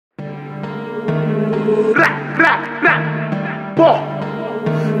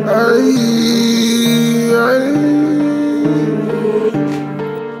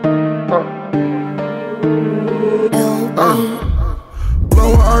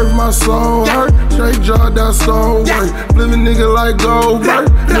Blowing earth, my soul hurt. Straight jaw, that soul work. Living nigga like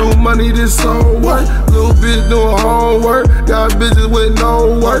Goldberg. New money, this soul work. Little bitch doing homework. Got bitches with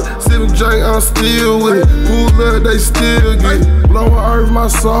no work. Sipping drink, I'm still with it. Pull up, they still get it. Blowing earth, my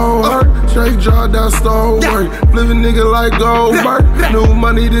soul hurt. Straight jaw, that soul work. Living nigga like Goldberg. New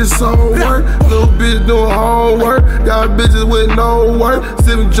money, this soul work. Little bitch doing homework. Got bitches with no work.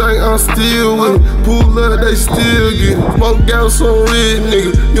 Sipping drink, I'm still with it. Pull up, they still get it. Smoke gas on red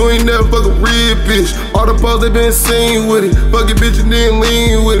nigga. You ain't never fuck a red bitch. All the posts they been seen with it. Fuck it, bitch, and then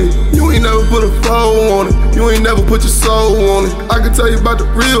lean with it. You ain't never put a flow on it. You ain't never put your soul on it. I can tell you about the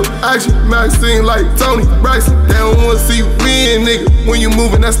real action. Maxine like Tony Bryson. They don't wanna see you win, nigga. When you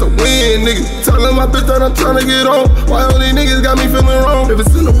moving, that's the win, nigga. Tellin' my bitch that I'm tryna get on. Why all these niggas got me feeling wrong? If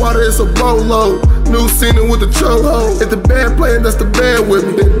it's in the water, it's a boatload. New scene with the cholo. If the band playin', that's the band with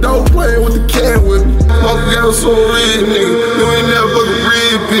me. Then dope playin' with the can with me. Smoke gas on red, nigga. You ain't never fuck a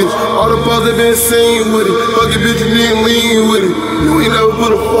red bitch. All the posts they been seen with it. Fuck it, bitch, and then lean with it. You ain't never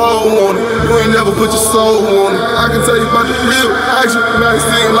put a flow on it. You ain't never put your soul on it. I can tell you about the real action.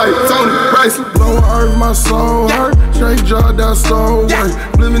 Maxine like Tony Bryson. Blowing earth, my soul hurt. Straight jaw, that soul work.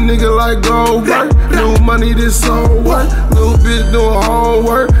 Living nigga like Goldberg. New money, this soul work. Little bitch doing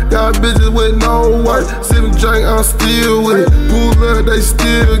homework. Got bitches with no work. Sipping drink, I'm still with it. Pull up, they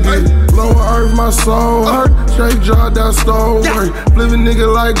still get it. Blowing earth, my soul hurt. Straight jaw, that soul work. Living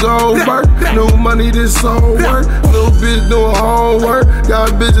nigga like Goldberg. New money, this soul work. Little bitch doing homework.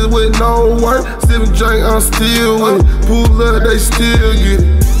 Got bitches with no work. Sipping drink, I'm still with it. Pull up, they still get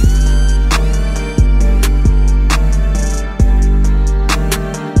it.